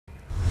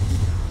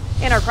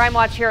In our Crime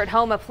Watch here at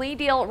home, a plea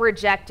deal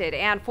rejected,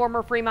 and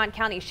former Fremont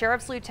County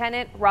Sheriff's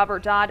Lieutenant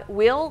Robert Dodd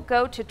will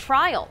go to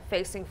trial,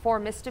 facing 4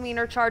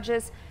 misdemeanor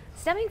charges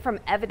stemming from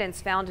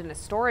evidence found in a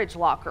storage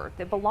locker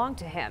that belonged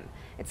to him.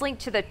 It's linked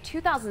to the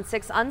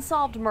 2006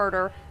 unsolved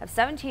murder of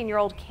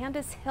 17-year-old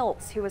Candace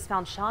Hiltz, who was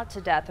found shot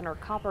to death in her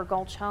Copper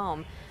Gulch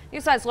home.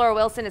 News 5's Laura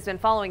Wilson has been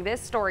following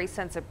this story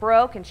since it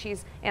broke, and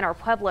she's in our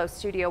Pueblo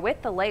studio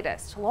with the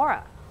latest.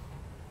 Laura.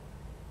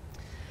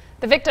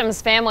 The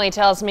victim's family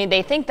tells me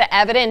they think the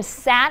evidence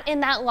sat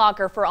in that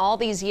locker for all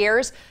these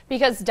years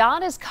because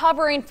Dodd is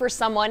covering for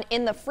someone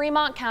in the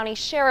Fremont County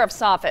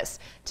Sheriff's Office.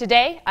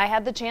 Today, I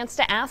had the chance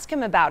to ask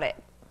him about it.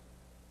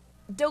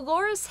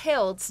 Dolores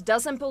Hiltz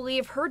doesn't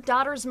believe her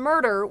daughter's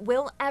murder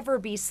will ever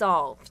be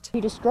solved.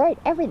 He destroyed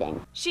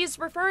everything. She's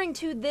referring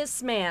to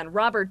this man,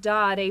 Robert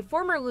Dodd, a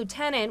former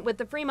lieutenant with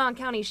the Fremont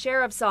County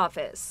Sheriff's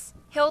Office.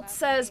 Hiltz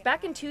says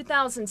back in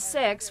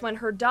 2006, when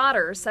her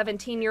daughter,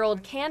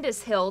 17-year-old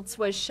Candace Hiltz,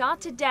 was shot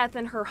to death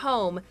in her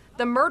home,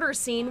 the murder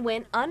scene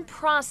went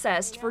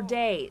unprocessed for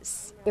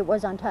days. It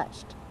was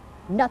untouched.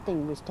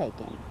 Nothing was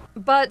taken.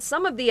 But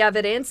some of the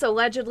evidence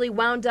allegedly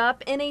wound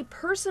up in a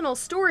personal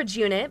storage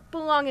unit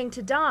belonging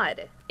to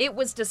Dodd. It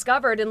was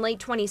discovered in late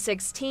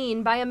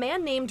 2016 by a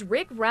man named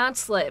Rick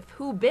Ratzliff,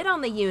 who bid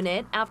on the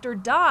unit after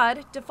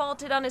Dodd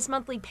defaulted on his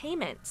monthly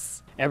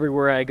payments.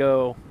 Everywhere I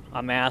go,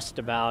 I'm asked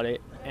about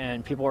it,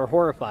 and people are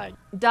horrified.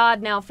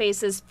 Dodd now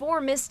faces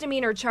 4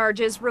 misdemeanor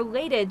charges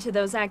related to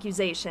those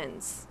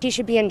accusations. He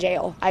should be in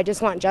jail. I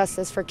just want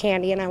justice for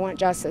Candy, and I want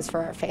justice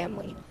for our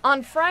family.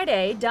 On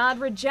Friday, Dodd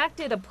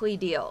rejected a plea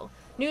deal.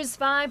 News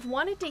 5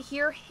 wanted to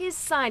hear his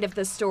side of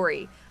the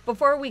story.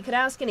 Before we could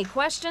ask any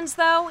questions,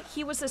 though,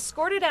 he was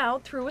escorted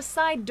out through a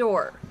side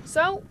door.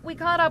 So we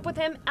caught up with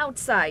him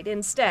outside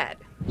instead.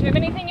 Do you have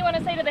anything you want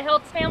to say to the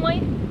Hiltz family?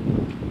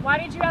 Why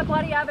did you have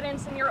bloody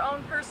evidence in your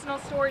own personal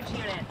storage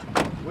unit?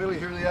 Wait till you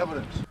hear the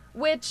evidence.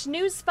 Which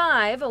News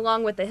 5,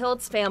 along with the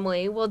Hiltz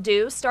family, will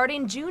do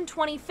starting June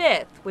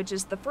 25th, which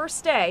is the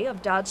first day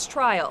of Dodd's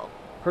trial.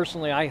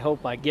 Personally, I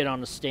hope I get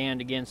on the stand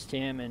against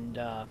him, and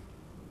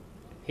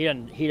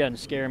he doesn't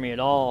scare me at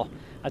all.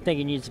 I think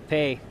he needs to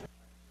pay.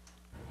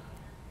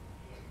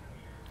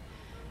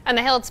 And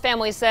the Hiltz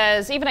family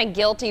says even a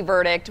guilty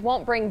verdict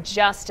won't bring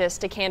justice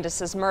to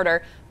Candace's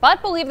murder,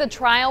 but believe the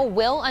trial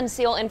will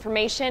unseal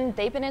information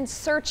they've been in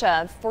search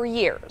of for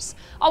years.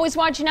 Always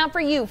watching out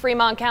for you,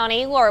 Fremont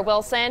County. Laura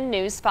Wilson,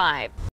 News 5.